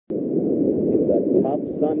tough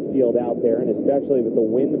sun field out there, and especially with the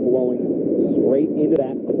wind blowing straight into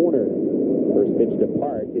that corner. First pitch to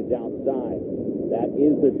Park is outside. That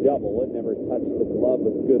is a double. It never touched the glove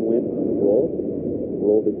of Goodwin.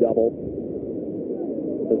 Rolled a double.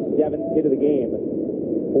 The 7th hit of the game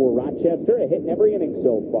for Rochester. A hit in every inning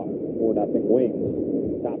so far. 4-0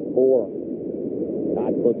 Wings. Top 4.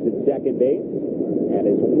 Cox looks at second base and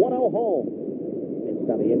is 1-0 home.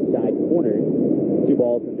 Missed on the inside corner. 2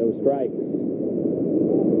 balls and no strikes.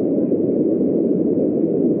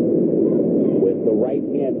 With the right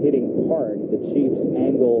hand hitting Park, the Chiefs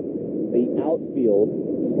angle the outfield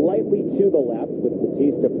slightly to the left, with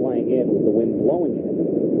Batista playing in with the wind blowing in,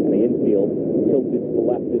 and the infield tilted to the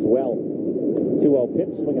left as well. 2-0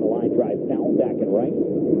 pitch, swinging a line drive foul back and right.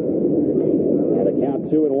 And a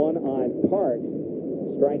count 2-1 on Park.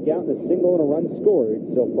 Strikeout and a single and a run scored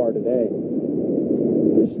so far today.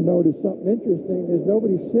 Just noticed something interesting. There's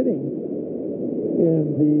nobody sitting in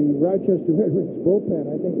the Rochester Red Wings bullpen.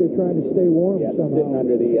 I think they're trying to stay warm somehow. Sitting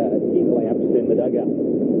under the heat lamps in the dugouts.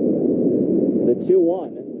 The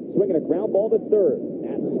 2-1, swinging a ground ball to third.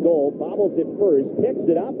 Matt Skoll bobbles it first, picks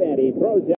it up, and he throws it.